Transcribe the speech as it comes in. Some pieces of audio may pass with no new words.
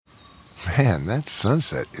Man, that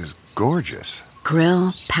sunset is gorgeous.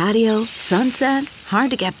 Grill, patio, sunset.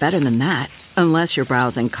 Hard to get better than that. Unless you're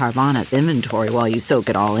browsing Carvana's inventory while you soak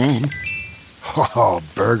it all in. Oh,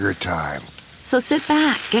 burger time. So sit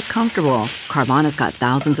back, get comfortable. Carvana's got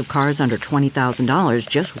thousands of cars under $20,000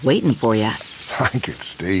 just waiting for you. I could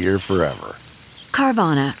stay here forever.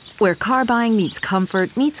 Carvana, where car buying meets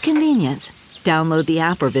comfort meets convenience. Download the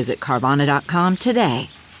app or visit Carvana.com today.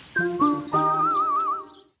 The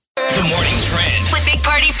Morning Trend With Big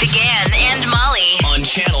Party began and Molly. on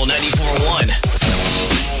Channel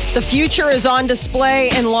 94.1. The future is on display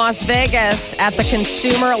in Las Vegas at the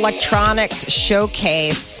Consumer Electronics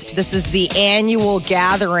Showcase. This is the annual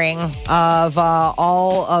gathering of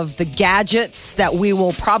all of the gadgets that we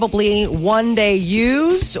will probably one day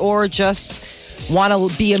use or just want to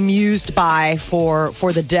be amused by for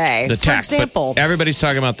the day. The for tech, example, but everybody's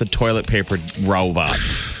talking about the toilet paper robot.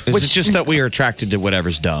 Is it just that we are attracted to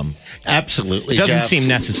whatever's dumb? Absolutely. It doesn't Jeff. seem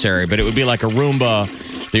necessary, but it would be like a Roomba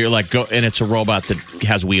that you're like go, and it's a robot that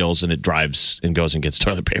has wheels and it drives and goes and gets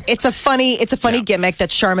toilet paper. it's a funny gimmick that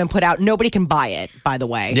Charmin put out. Nobody can buy it, by the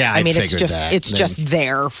way. Yeah, I mean it's figured just that. it's just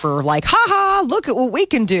there for like, haha, look at what we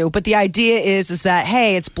can do. But the idea is that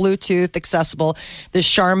hey, it's Bluetooth accessible. The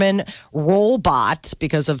Charmin Rollbot,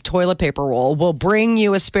 because of toilet paper roll, will bring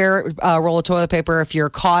you a spare roll of toilet paper if you're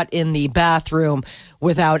caught in the bathroom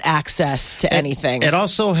without access to anything. It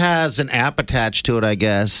also has an app attached to it, I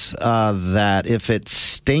guess, that if it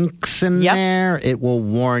stinks in there, it will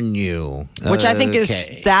warn you. Which I think is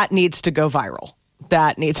Okay. that needs to go viral.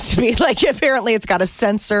 That needs to be like, apparently it's got a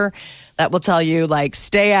sensor that will tell you like,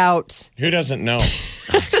 stay out. Who doesn't know?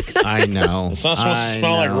 I know. It's not supposed to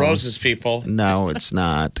smell like roses, people. No, it's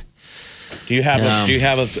not. Do you have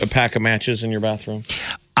a pack of matches in your bathroom?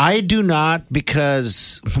 I do not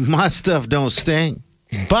because my stuff don't stink.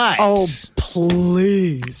 But Oh,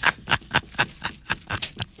 please.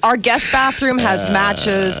 Our guest bathroom has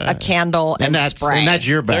matches, a candle, and spray. And that's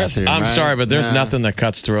your bathroom. I'm right? sorry, but there's Yeah. nothing that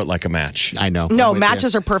cuts through it like a match. I know. No, I'm with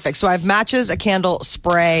matches you. are perfect. So I have matches, a candle,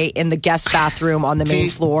 spray in the guest bathroom on the main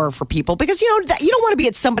floor for people because you don't want to be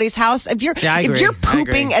at somebody's house if you're Yeah, I agree. you're I pooping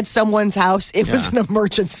agree. at someone's house. It was an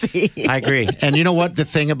emergency. I agree. And you know what? The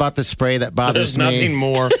thing about the spray that bothers There's me.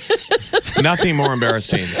 nothing more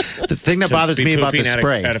embarrassing. The thing that bothers to me be about the pooping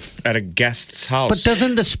spray. at a guest's house. But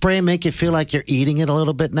doesn't the spray make you feel like you're eating it a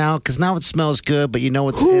little bit now? Because now it smells good, but you know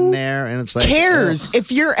what's in there, and it's like cares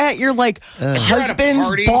if you're at your husband's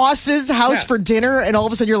party. boss's house Yeah. for dinner and all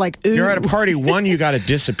of a sudden you're like, ooh. You're at a party. One, you got to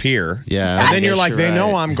disappear. Yeah, and then you're that's like, they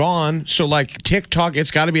know right. I'm gone. So like TikTok, it's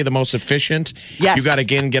got to be the most efficient. Yes. You got to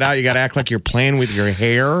get out. You got to act like you're playing with your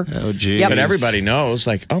hair. Oh, geez. But everybody knows,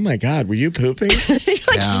 like, oh my God, were you pooping?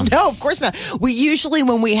 No, of course not. We usually,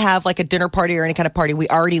 when we have like a dinner party or any kind of party, we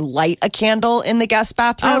already light a candle in the guest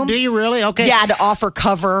bathroom. Oh, do you really? Okay. Yeah, to offer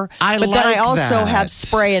cover. I but then I like also that. have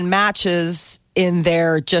spray and matches in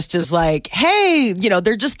there just as like, hey,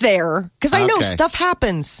 they're just there. Because I know Okay. stuff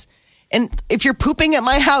happens. And if you're pooping at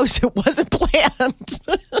my house, it wasn't planned.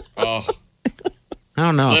 I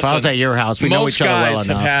don't know. if I was Listen, at your house, we know most each other well guys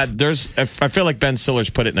enough. have had. I feel like Ben Stiller's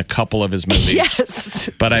put it in a couple of his movies. Yes.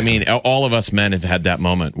 But I mean, all of us men have had that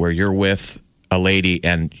moment where you're with a lady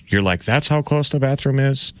and you're like, that's how close the bathroom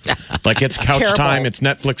is. Like it's couch terrible. time, it's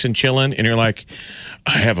Netflix and chilling, and you're like,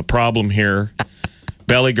 I have a problem here.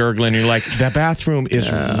 Belly gurgling. You're like, the bathroom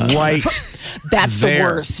is right That's the there.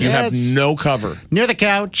 worst. You have no cover. Near the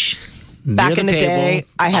couch. Back near in the table. day,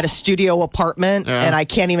 I had a studio apartment, and I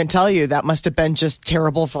can't even tell you, that must have been just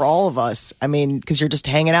terrible for all of us. I mean, because you're just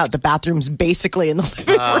hanging out. The bathroom's basically in the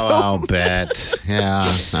living room. Oh, I'll bet. Yeah,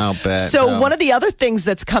 I'll bet. So one of the other things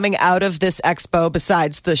that's coming out of this expo,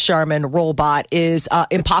 besides the Charmin Rollbot, is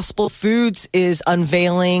Impossible Foods is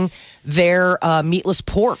unveiling their meatless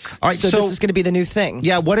pork. All right, so so- this is going to be the new thing.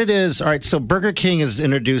 Yeah, what it is. All right, so Burger King is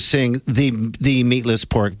introducing the meatless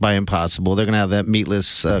pork by Impossible. They're going to have that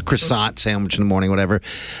meatless croissant sandwich in the morning, whatever.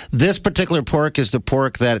 This particular pork is the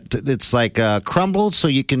pork that it's like crumbled, so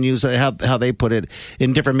you can use it, how they put it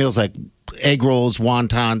in different meals, like egg rolls,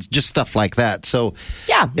 wontons, just stuff like that. So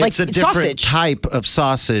Yeah, like it's a different sausage. type of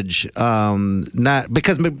sausage. Not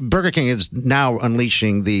because Burger King is now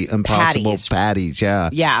unleashing the Impossible patties. Yeah,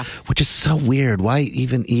 Yeah. which is so weird. Why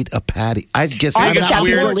even eat a patty? I guess I I'm think not that'd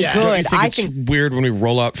be weird. really Yeah. good. Don't you think I it's think weird when we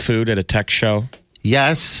roll out food at a tech show?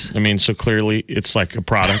 Yes. I mean, so clearly it's like a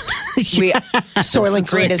product. we Soylent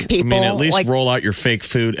Green is I people. mean, at least like, roll out your fake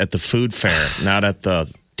food at the food fair, not at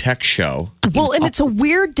the tech show. Well, and it's a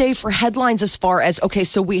weird day for headlines as far as, okay,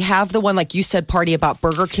 so we have the one, like you said, party about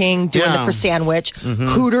Burger King doing the croissant.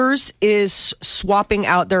 Hooters is swapping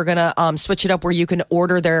out. They're going to switch it up where you can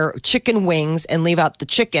order their chicken wings and leave out the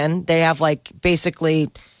chicken. They have like basically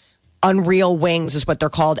Unreal Wings is what they're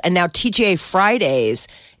called. And now TGI Fridays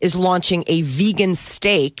is launching a vegan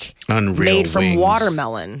steak made from wings.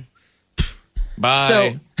 watermelon. Bye.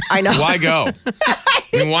 So, I know. Why go?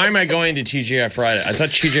 I mean, why am I going to TGI Friday? I thought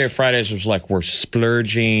TGI Fridays was like we're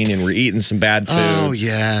splurging and we're eating some bad food. Oh,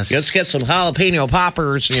 yes. Let's get some jalapeno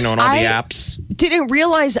poppers, and all the apps. Didn't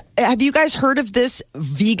realize, have you guys heard of this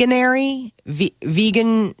veganary?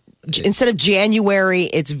 Vegan, instead of January,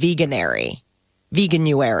 it's veganuary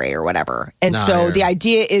or whatever. And the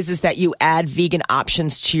idea is that you add vegan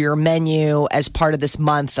options to your menu as part of this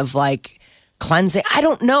month of like cleansing. I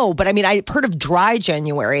don't know, but I mean, I've heard of dry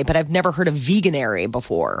January, but I've never heard of veganary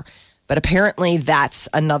before. But apparently that's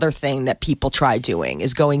another thing that people try doing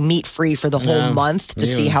is going meat free for the whole month to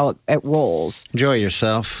see how it rolls. Enjoy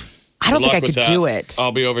yourself. I don't think I could do it.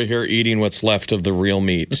 I'll be over here eating what's left of the real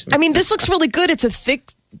meat. I mean, this looks really good. It's a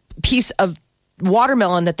thick piece of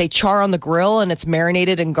watermelon that they char on the grill and it's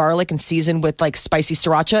marinated in garlic and seasoned with like spicy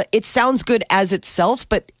sriracha. It sounds good as itself,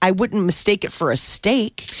 but I wouldn't mistake it for a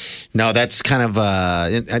steak. No, that's kind of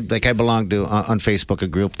like I belong to on Facebook a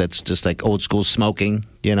group that's just like old school smoking,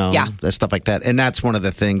 that stuff like that. And that's one of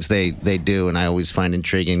the things they do. And I always find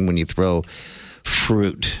intriguing when you throw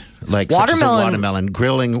fruit like watermelon,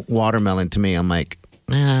 grilling watermelon. To me, I'm like,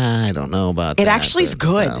 I don't know about that. It actually is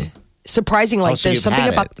good. Surprising, like so there's something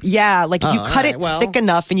about if you cut it well. thick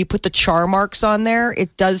enough and you put the char marks on there,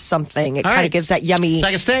 it does something. It kind of gives that yummy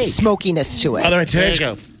like a steak. Smokiness to it. By the way, There today's you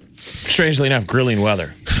go. strangely enough grilling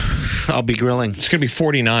weather. I'll be grilling. It's going to be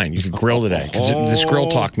 49. You could grill today because this grill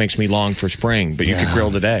talk makes me long for spring. But you could grill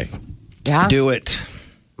today. Yeah, Do it.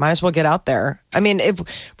 might as well get out there. I mean,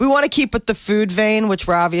 if we want to keep with the food vein, which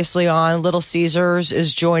we're obviously on, Little Caesars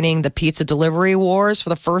is joining the pizza delivery wars for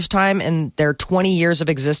the first time in their 20 years of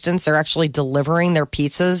existence. They're actually delivering their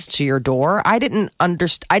pizzas to your door. I didn't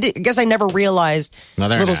understand. I guess I never realized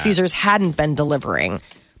Little Caesars hadn't been delivering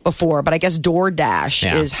before, but I guess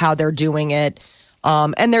DoorDash is how they're doing it.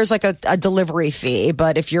 And there's like a delivery fee,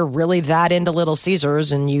 but if you're really that into Little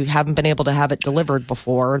Caesars and you haven't been able to have it delivered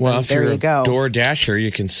before, then there you go. DoorDasher,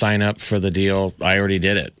 you can sign up for the deal. I already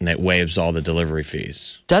did it, and it waives all the delivery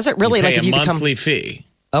fees. Does it really? You pay like if you a monthly fee.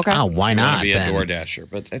 Okay. Oh, why not? Be a DoorDasher,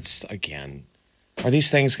 but it's again. Are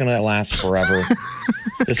these things going to last forever?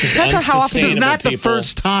 This is Depends on how often. This is not people. the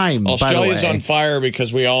first time. Australia's by the way. on fire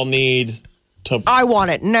because we all need to. I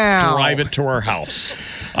want it now. Drive it to our house.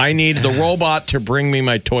 I need the robot to bring me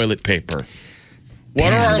my toilet paper.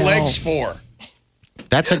 What are our legs for?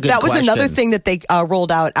 That's a good That was question. another thing that they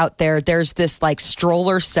rolled out there. There's this like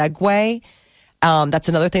stroller Segway. That's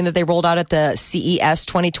another thing that they rolled out at the CES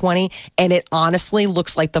 2020. And it honestly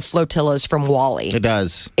looks like the flotillas from WALL-E. It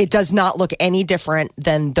does. It does not look any different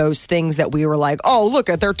than those things that we were like, oh, look,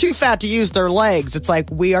 they're too fat to use their legs. It's like,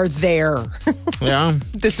 we are there. Yeah.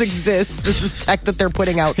 This exists. This is tech that they're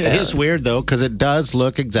putting out there. It is weird, though, because it does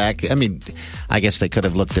look exactly. I mean, I guess they could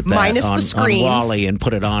have looked at that Minus the on screens. WALL-E and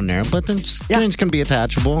put it on there. But the screens can be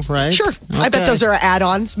attachable, right? Sure. I bet Okay. those are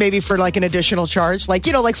add-ons, maybe for like an additional charge. Like,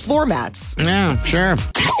 like floor mats. Yeah, sure.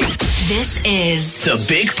 This is The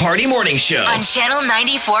Big Party Morning Show. on Channel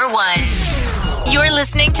 94.1. You're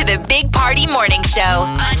listening to the Big Party Morning Show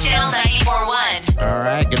on Channel 94.1. All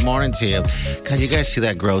right, good morning to you. God, you guys see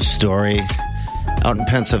that gross story? Out in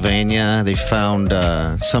Pennsylvania, they found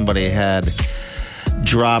somebody had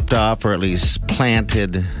dropped off or at least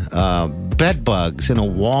planted bed bugs in a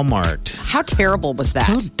Walmart. How terrible was that?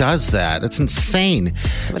 Who does that? That's insane.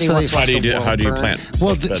 Somebody So wants they- to How do you plant?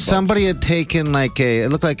 Well, bed bugs? somebody had taken it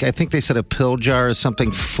looked like, I think they said a pill jar or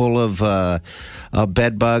something full of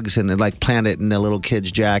bed bugs and like planted it in a little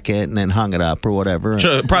kid's jacket and then hung it up or whatever.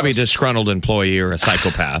 So, probably a disgruntled employee or a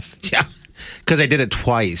psychopath Yeah, because they did it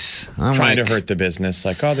twice. I'm trying like, to hurt the business.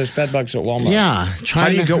 Like, oh, there's bed bugs at Walmart. Yeah, How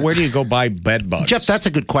trying do you to go? hurt- Where do you go buy bed bugs? Jeff, that's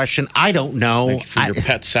a good question. I don't know. Like for your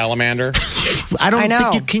pet salamander. I don't I know.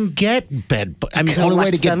 think you can get bed bugs. I mean, the only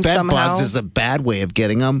way to Collect get them bed somehow. bugs is a bad way of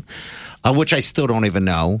getting them, which I still don't even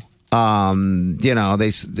know.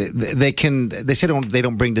 They say they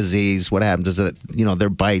don't bring disease. What happens is that their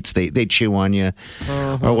bites they chew on you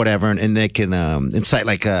or whatever, and they can incite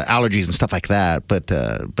like allergies and stuff like that. But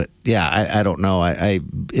yeah, I don't know.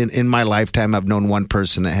 In my lifetime I've known one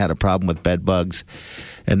person that had a problem with bed bugs,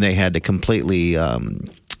 and they had to completely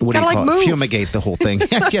what do you Gotta, call like, it? move. Fumigate the whole thing. You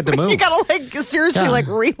had to move. You gotta like seriously like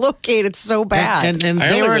relocate. It's so bad. and I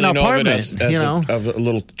they only were in really an know of it apartment. as you know, of a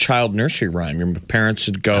little child nursery rhyme. Your parents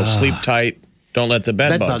would go, sleep tight, don't let the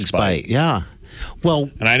bed bugs bite. Yeah. Well,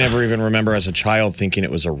 And I never even remember as a child thinking it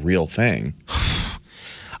was a real thing.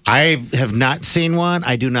 I have not seen one.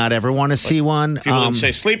 I do not ever want to see one. People would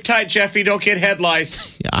say, sleep tight, Jeffy, don't get head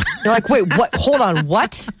lice. Yeah. You're like, wait, what? Hold on,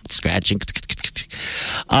 what? Scratching.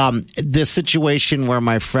 The situation where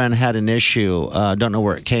my friend had an issue, don't know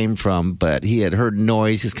where it came from, but he had heard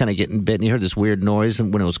noise. He's kind of getting bit, and he heard this weird noise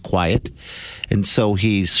when it was quiet. And so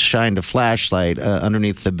he shined a flashlight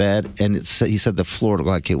underneath the bed, and he said the floor looked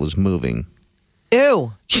like it was moving.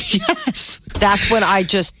 Ew. Yes. That's when I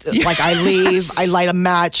just like I leave, I light a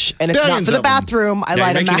match, and it's Billions not for the of them. bathroom. I Yeah,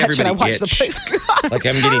 light a you're making match and I everybody watch the itch. place. Like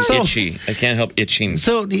I'm getting itchy. I can't help itching.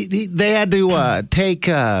 So they had to take.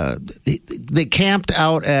 They camped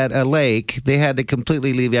out at a lake. They had to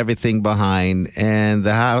completely leave everything behind, and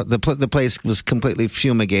the place was completely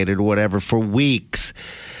fumigated or whatever for weeks.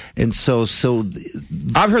 And so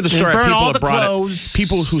I've heard the story. burn People all have the brought clothes. it.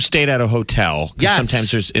 People who stayed at a hotel. 'Cause Yes.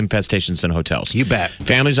 Sometimes there's infestations in hotels. You bet.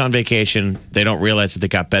 Families on vacation, they don't realize that they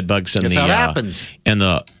got bed bugs in That's how it happens. in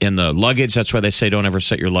the luggage. That's why they say don't ever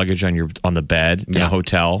set your luggage on the bed in Yeah. a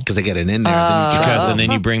hotel. because they get it in there. then you Because and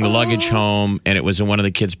then you bring the luggage home, and it was in one of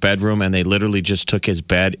the kids' bedroom, and they literally just took his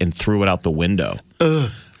bed and threw it out the window.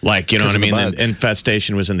 Like, you know what I Because of mean? the The bugs.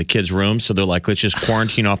 infestation was in the kids' room, so they're like, let's just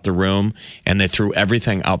quarantine off the room, and they threw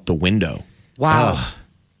everything out the window. Wow.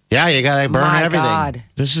 yeah, you got to burn My everything. God.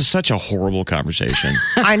 This is such a horrible conversation.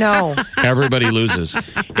 I know. Everybody loses.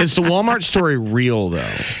 Is the Walmart story real though?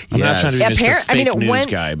 I'm not Yes. trying to be just a I mean, fake it news went-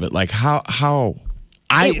 guy, but like how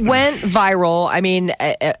It went viral. I mean,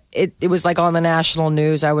 it was like on the national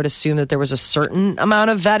news. I would assume that there was a certain amount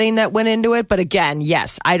of vetting that went into it. But again,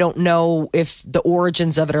 yes, I don't know if the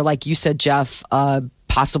origins of it are like you said, Jeff,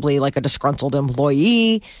 possibly like a disgruntled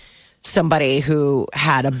employee, somebody who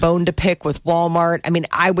had a bone to pick with Walmart. I mean,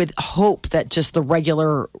 I would hope that just the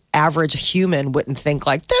regular average human wouldn't think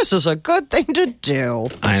like this is a good thing to do.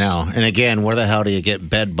 I know. And again, where the hell do you get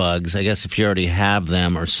bed bugs? I guess if you already have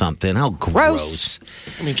them or something. How gross.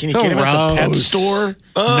 I mean, can you get them at the pet Gross. store?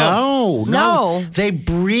 No. They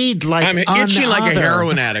breed like I'm itching like a another.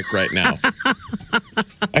 heroin addict right now.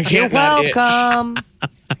 I You're can't not itch. welcome.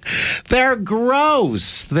 They're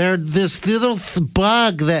gross. They're this little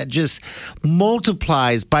bug that just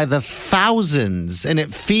multiplies by the thousands, and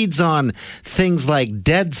it feeds on things like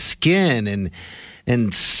dead skin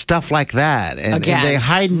and stuff like that. And Again, they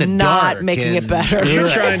hide in the not dark. making it and- better. You're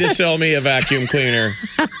trying to sell me a vacuum cleaner.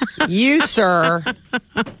 You, sir.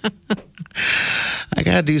 I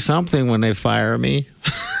gotta do something when they fire me.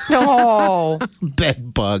 No.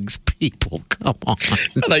 Bed bugs, people, come on.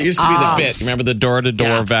 That used to be the bit. Remember the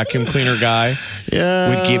door-to-door vacuum cleaner guy?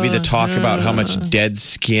 Yeah. Would give you the talk about how much dead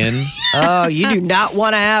skin. Oh, you do not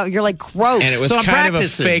want to have. You're like gross. And it was So I'm kind of a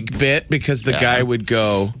practicing. fake bit because the guy would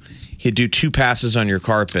go, he'd do 2 passes on your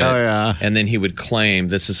carpet. Oh, yeah. And then he would claim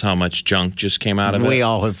this is how much junk just came out of it. We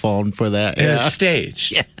all have fallen for that. And Yeah. it's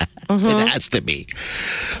staged. It has to be.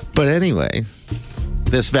 But anyway,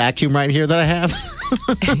 this vacuum right here that I have.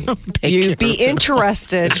 take You'd care be of it.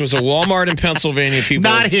 interested. This was a Walmart in Pennsylvania, people.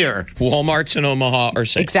 Not here. Walmarts in Omaha are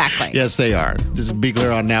safe. Exactly. Yes, they are. Just be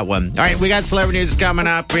clear on that one. All right, we got celebrity news coming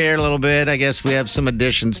up here a little bit. I guess we have some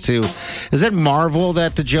additions to. Is it Marvel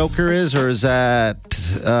that the Joker is, or is that?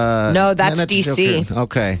 No, that's the DC. Joker?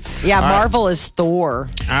 Okay. Yeah, All right. Marvel is Thor.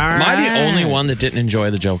 Am I the only one that didn't enjoy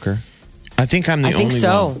the Joker? I think I'm the I only think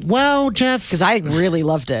so. one. Well, Jeff, Because I really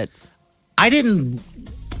loved it. I didn't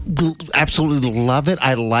absolutely love it.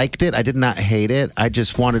 I liked it. I did not hate it. I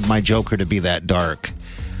just wanted my Joker to be that dark.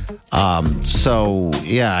 So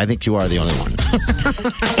yeah, I think you are the only one.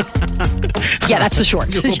 Yeah, that's the short.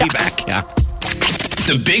 We'll Yeah. be back. Yeah.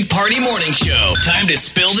 The Big Party Morning Show. Time to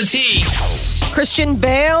spill the tea. Christian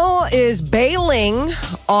Bale is bailing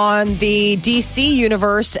on the DC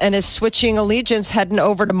universe and is switching allegiance, heading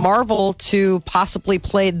over to Marvel to possibly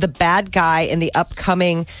play the bad guy in the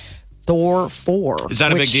upcoming Thor 4. Is that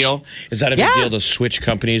a big which- deal? Is that a big Yeah. deal to switch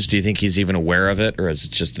companies? Do you think he's even aware of it, or is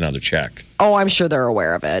it just another check? Oh, I'm sure they're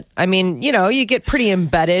aware of it. I mean, you know, you get pretty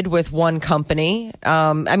embedded with one company.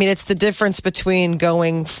 I mean, it's the difference between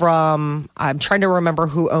going from, I'm trying to remember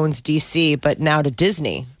who owns DC, but now to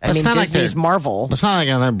Disney. I It's mean, not like Disney's they're- Marvel. It's not like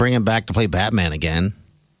I'm going to bring him back to play Batman again.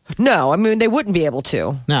 No, I mean, they wouldn't be able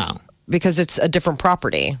to. No. Because it's a different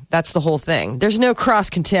property. That's the whole thing. There's no cross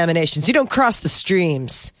contaminations. You don't cross the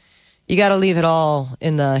streams. You got to leave it all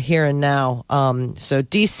in the here and now. So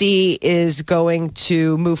DC is going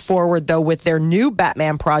to move forward, though, with their new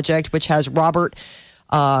Batman project, which has Robert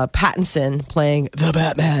Pattinson playing the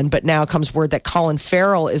Batman, but now comes word that Colin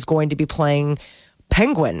Farrell is going to be playing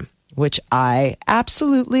Penguin, which I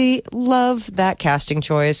absolutely love that casting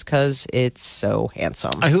choice because it's so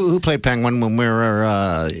handsome. Who played Penguin when we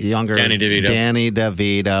were younger? Danny DeVito. Danny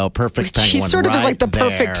DeVito, perfect Penguin. He sort of is like the there.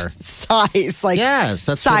 perfect size, like Yes,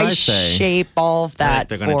 that's size, what I say. shape, all of that.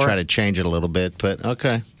 They're going to try to change it a little bit, but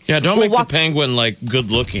okay. Yeah, don't make the penguin like good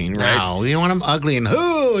looking, right? No, you don't want him ugly and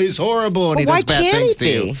he's horrible and he Why does bad can't things he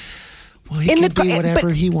to you. be? Well, he can be whatever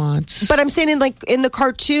he wants. But I'm saying in the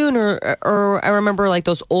cartoon or I remember like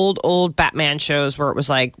those old Batman shows where it was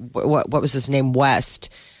like what was his name,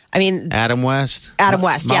 West. I mean Adam West.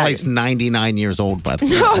 Molly's 99 years old by the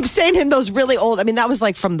way. No, I'm saying in those really old. I mean that was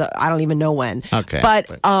like from the I don't even know when. Okay, but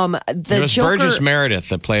the it was Joker, Burgess Meredith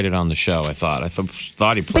that played it on the show. I thought he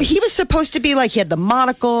played. But he was supposed to be like he had the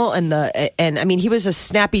monocle and I mean he was a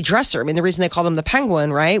snappy dresser. I mean the reason they called him the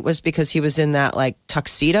Penguin, right, was because he was in that like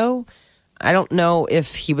tuxedo. I don't know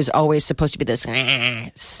if he was always supposed to be this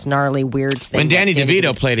snarly weird thing. When Danny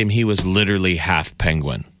DeVito played him, he was literally half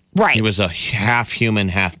penguin. Right. He was a half human,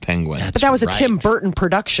 half penguin. But that was a Tim Burton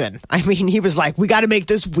production. I mean, he was like, we got to make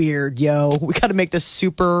this weird, yo. We got to make this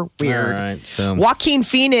super weird. All right, so Joaquin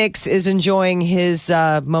Phoenix is enjoying his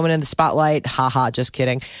moment in the spotlight. Haha, just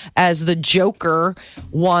kidding. As the Joker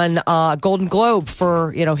won Golden Globe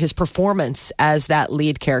for, his performance as that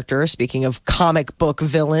lead character, speaking of comic book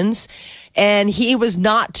villains. And he was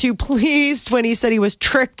not too pleased when he said he was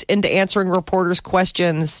tricked into answering reporters'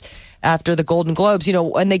 questions after the Golden Globes.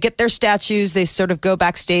 When they get their statues, they sort of go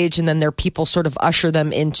backstage and then their people sort of usher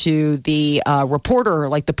them into the reporter,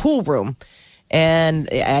 like the pool room. And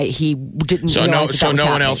he didn't realize that was no one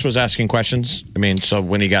happening. else was asking questions? I mean, so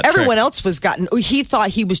when he got Everyone tricked, else he thought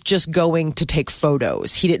he was just going to take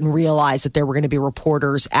photos. He didn't realize that there were going to be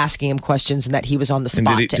reporters asking him questions and that he was on the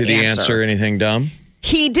spot to answer. Did he answer anything dumb?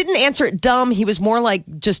 He didn't answer it dumb. He was more like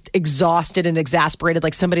just exhausted and exasperated.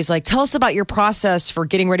 Like somebody's like, tell us about your process for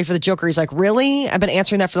getting ready for the Joker. He's like, really? I've been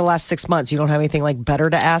answering that for the last 6 months. You don't have anything like better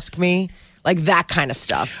to ask me? Like that kind of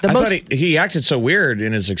stuff. I thought he acted so weird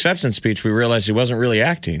in his acceptance speech, we realized he wasn't really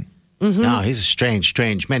acting. Mm-hmm. No, he's a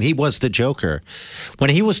strange man. He was the Joker. When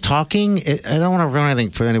he was talking, I don't want to ruin anything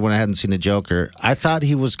for anyone who hadn't seen the Joker. I thought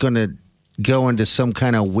he was going to go into some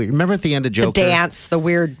kind of weird. Remember at the end of Joker? The dance, the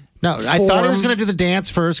weird. No, I thought he was going to do the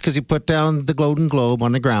dance first because he put down the Golden Globe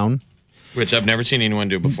on the ground. Which I've never seen anyone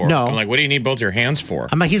do before. No. I'm like, what do you need both your hands for?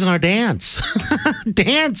 I'm like, he's going to dance.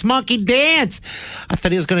 Dance, monkey, dance. I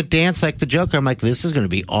thought he was going to dance like the Joker. I'm like, this is going to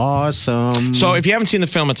be awesome. So if you haven't seen the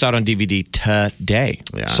film, it's out on DVD today.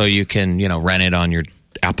 Yeah. So you can, rent it on your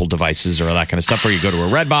Apple devices or that kind of stuff. Or you go to a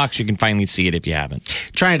Redbox, you can finally see it if you haven't.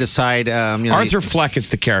 Trying to decide. Arthur Fleck is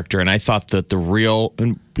the character, and I thought that the real,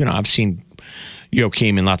 I've seen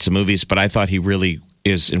Joaquin in lots of movies, but I thought he really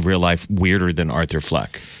is in real life weirder than Arthur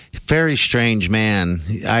Fleck. Very strange man.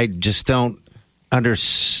 I just don't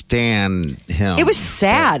understand him. It was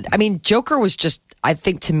sad. I mean, Joker was just. I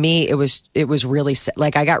think to me it was really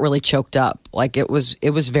like I got really choked up. Like it was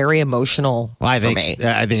very emotional Well, I for me.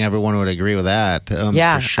 think everyone would agree with that.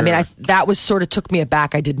 Yeah, for sure. I mean, that was sort of took me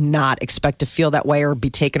aback. I did not expect to feel that way or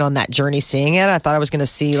be taken on that journey seeing it. I thought I was going to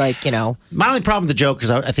see My only problem with the Joker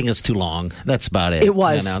is I think it's too long. That's about it. It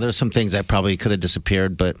was. There's some things that probably could have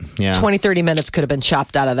disappeared, but yeah. 20, 30 minutes could have been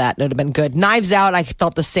chopped out of that and it would have been good. Knives Out, I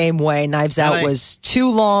felt the same way. Knives Out was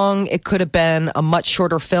too long. It could have been a much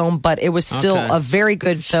shorter film, but it was still a very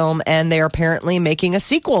good film, and they're apparently making a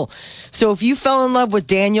sequel. So if you fell in love with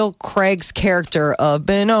Daniel Craig's character of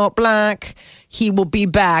Benoit Blanc, he will be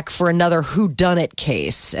back for another whodunit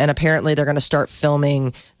case, and apparently they're going to start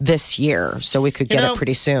filming this year, so we could get it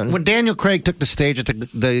pretty soon. When Daniel Craig took the stage at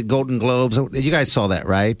the Golden Globes, you guys saw that,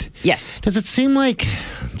 right? Yes. Does it seem like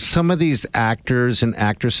some of these actors and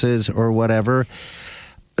actresses or whatever,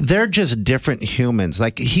 they're just different humans?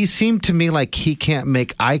 Like he seemed to me like he can't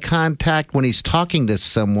make eye contact when he's talking to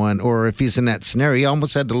someone, or if he's in that scenario, he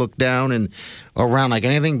almost had to look down and around like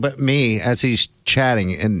anything but me as he's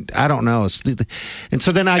chatting. And I don't know. And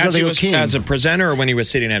so then I go to Joaquin. As a presenter or when he was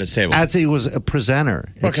sitting at his table? As he was a presenter.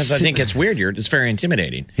 Because I think it's weird. It's very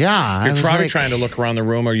intimidating. Yeah. You're trying to look around the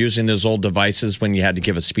room or using those old devices when you had to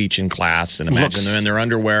give a speech in class and imagine them in their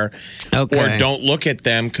underwear. Okay. Or don't look at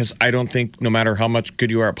them because I don't think no matter how much good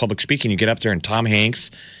you are at public speaking, you get up there and Tom Hanks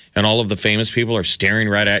and all of the famous people are staring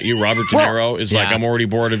right at you. Robert De Niro is like, I'm already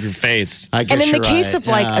bored of your face. And in the case of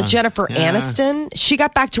like a Jennifer Aniston, she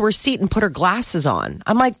got back to her seat and put her glasses on.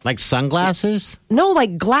 I'm like sunglasses? No,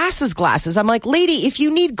 like glasses. I'm like, lady, if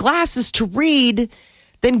you need glasses to read,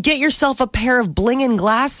 then get yourself a pair of blingin'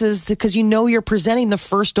 glasses because you know you're presenting the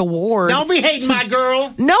first award. Don't be hating my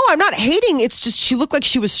girl. No, I'm not hating. It's just she looked like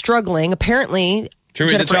she was struggling. Apparently, To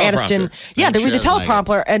read the Jennifer Aniston. teleprompter. Yeah, to read the She doesn't like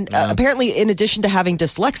teleprompter. And apparently, in addition to having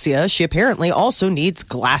dyslexia, she apparently also needs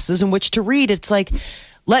glasses in which to read. It's like,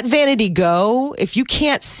 let vanity go. If you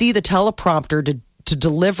can't see the teleprompter to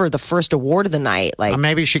deliver the first award of the night, like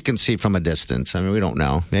Maybe she can see from a distance. I mean, we don't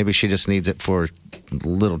know. Maybe she just needs it for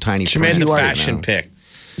little tiny. She made print. the You fashion know. pick.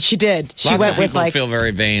 she did. She Lots went of with people like, feel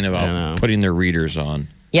very vain about putting their readers on.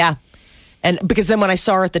 yeah. And because then when I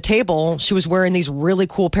saw her at the table, she was wearing these really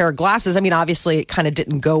cool pair of glasses. I mean, obviously it kind of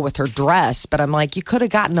didn't go with her dress, but I'm like, you could have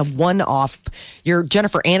gotten a one-off. You're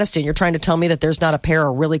Jennifer Aniston. You're trying to tell me that there's not a pair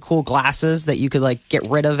of really cool glasses that you could like get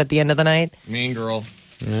rid of at the end of the night? Mean girl.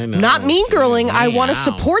 I know. Not mean girling. I want to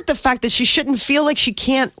Meow. support the fact that she shouldn't feel like she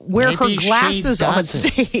can't wear her Maybe she glasses on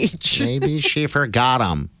doesn't. stage. Maybe she forgot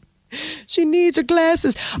them. She needs her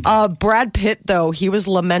glasses. Brad Pitt, though, he was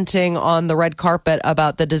lamenting on the red carpet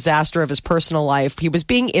about the disaster of his personal life. He was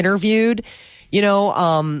being interviewed,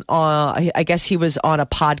 I guess he was on a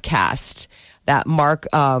podcast, that Mark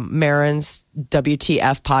Maron's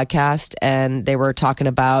WTF podcast, and they were talking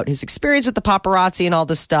about his experience with the paparazzi and all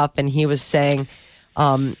this stuff, and he was saying,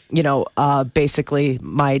 basically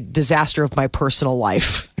my disaster of my personal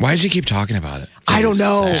life. Why does he keep talking about it? I don't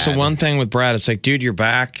know. It's the one thing with Brad. It's like, dude, you're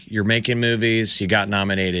back. You're making movies. You got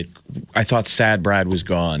nominated. I thought Sad Brad was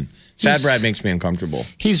gone. Sad Brad makes me uncomfortable.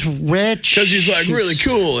 He's rich. Because he's like really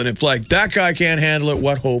cool. And if like that guy can't handle it,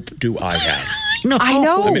 what hope do I have? No. I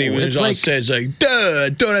know. I mean, he was It's on like- stage like, duh, I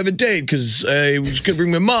don't have a date because I was going to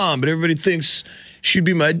bring my mom, but everybody thinks she'd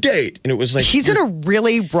be my date. And it was like, He's in a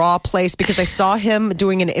really raw place because I saw him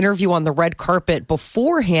doing an interview on the red carpet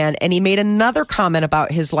beforehand, and he made another comment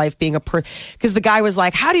about his life being because the guy was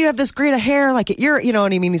like, how do you have this great hair? Like, you know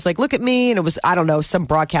what I mean? He's like, look at me. And it was, I don't know, some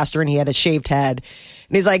broadcaster, and he had a shaved head.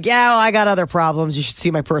 And he's like, yeah, well, I got other problems. You should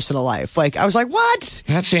see my personal life. Like, I was like, what?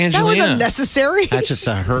 That's That was Angelina. unnecessary. That's just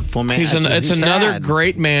a hurtful man. It's another sad.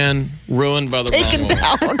 great man ruined by the Taken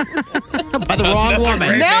wrong woman. down. by the wrong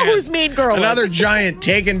woman. Now who's mean girl? Another giant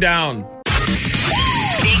taken down.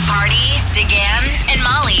 Big Party, DeGan, and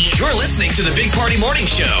Molly You're listening to the Big Party Morning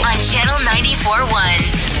Show. on Channel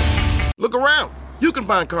 94.1. Look around. You can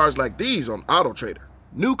find cars like these on AutoTrader.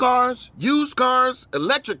 New cars, used cars,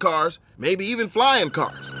 electric cars, maybe even flying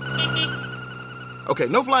cars. Okay,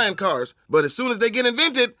 no flying cars, but as soon as they get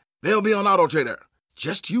invented, they'll be on AutoTrader.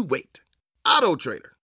 Just you wait. AutoTrader.